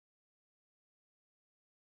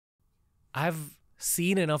I've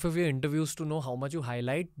seen enough of your interviews to know how much you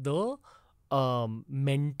highlight the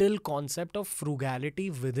mental concept of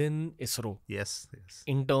frugality within ISRO. Yes, yes.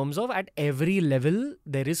 In terms of at every level,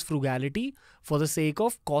 there is frugality for the sake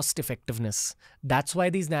of cost effectiveness. That's why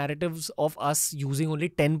these narratives of us using only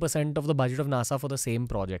 10% of the budget of NASA for the same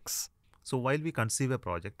projects. So while we conceive a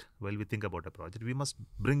project, while we think about a project, we must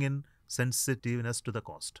bring in sensitiveness to the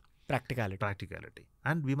cost. Practicality.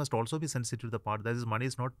 And we must also be sensitive to the part that this money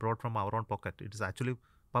is not brought from our own pocket. It is actually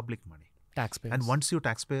public money. Taxpayers. And once your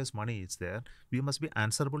taxpayers' money is there, we must be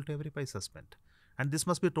answerable to every paisa spent. And this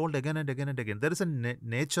must be told again and again and again. There is a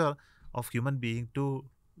nature of human being to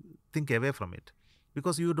think away from it.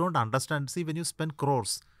 Because you don't understand. See, when you spend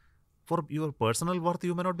crores, for your personal worth,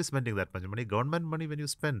 you may not be spending that much money. Government money, when you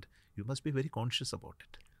spend, you must be very conscious about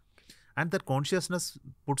it. And that consciousness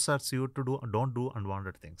puts us you to don't do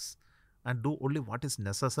unwanted things. And do only what is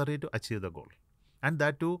necessary to achieve the goal. And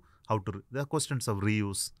that too, the questions of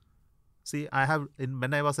reuse. See,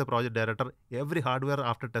 when I was a project director, every hardware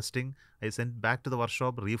after testing, I sent back to the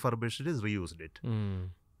workshop, refurbished it, reused it.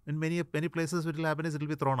 In many places, what will happen is it will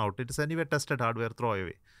be thrown out. It is anyway tested hardware, throw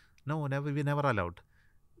away. No, we never allowed.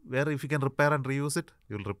 Where if you can repair and reuse it,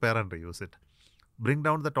 you will repair and reuse it. Bring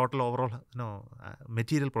down the total overall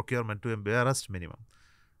material procurement to a barest minimum.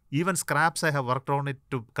 Even scraps, I have worked on it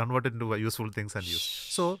to convert it into useful things and use.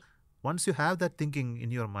 So, once you have that thinking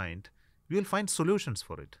in your mind, you will find solutions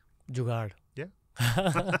for it. Jugaad. Yeah.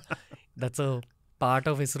 That's a part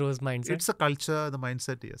of ISRO's mindset. It's a culture, the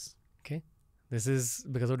mindset, yes. Okay. This is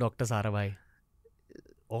because of Dr. Sarabhai.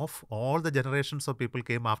 Of all the generations of people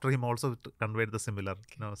came after him also conveyed the similar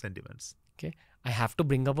sentiments. Okay. I have to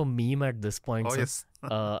bring up a meme at this point. Oh, yes.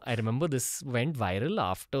 I remember this went viral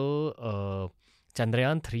after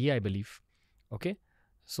Chandrayaan 3, I believe. Okay.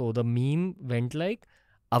 So the meme went like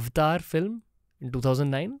Avatar film in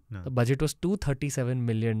 2009. No. The budget was $237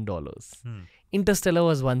 million. Interstellar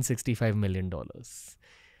was $165 million.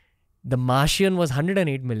 The Martian was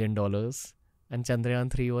 $108 million. And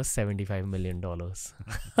Chandrayaan 3 was $75 million.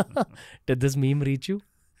 Did this meme reach you?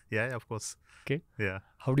 Yeah, of course. Okay. Yeah.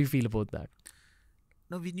 How do you feel about that?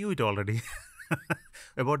 No, we knew it already.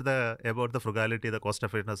 about the frugality, the cost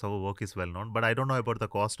effectiveness of work is well known. But I don't know about the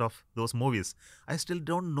cost of those movies. I still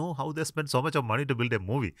don't know how they spend so much of money to build a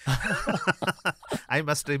movie. I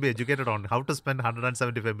must be educated on how to spend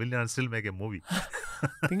 175 million and still make a movie.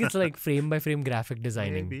 I think it's like frame by frame graphic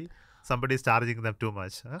designing. Maybe. Somebody is charging them too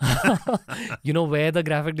much. You know where the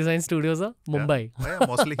graphic design studios are? Mumbai. Yeah,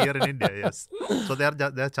 mostly here in India, yes. So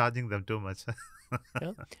they're charging them too much.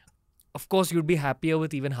 Yeah. Of course, you'd be happier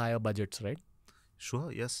with even higher budgets, right?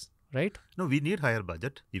 Sure, yes. Right? No, we need higher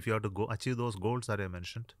budget. If you have to go achieve those goals that I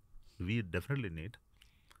mentioned, we definitely need.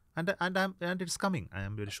 And it's coming. I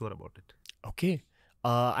am very sure about it. Okay.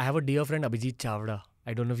 I have a dear friend, Abhijit Chavda.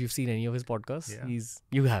 I don't know if you've seen any of his podcasts. Yeah.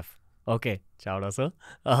 You have. Okay, Chavda sir.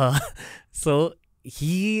 So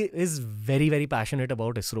he is very, very passionate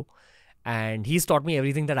about ISRO. And he's taught me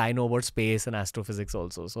everything that I know about space and astrophysics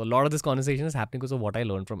also. So a lot of this conversation is happening because of what I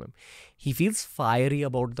learned from him. He feels fiery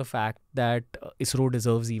about the fact that ISRO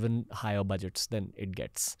deserves even higher budgets than it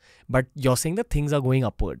gets. But you're saying that things are going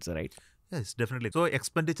upwards, right? Yes, definitely. So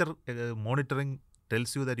expenditure monitoring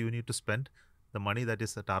tells you that you need to spend the money that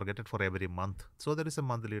is targeted for every month. So there is a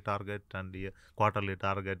monthly target and a quarterly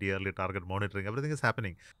target, yearly target monitoring. Everything is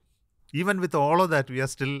happening. Even with all of that, we are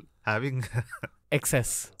still having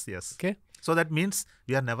excess. Yes. Okay. So that means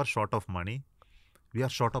we are never short of money. We are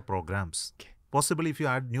short of programs. Okay. Possibly if you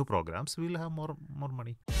add new programs, we will have more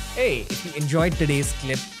money. Hey, if you enjoyed today's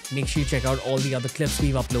clip, make sure you check out all the other clips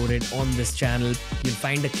we've uploaded on this channel. You'll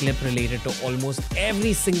find a clip related to almost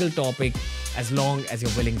every single topic as long as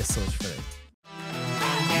you're willing to search for it.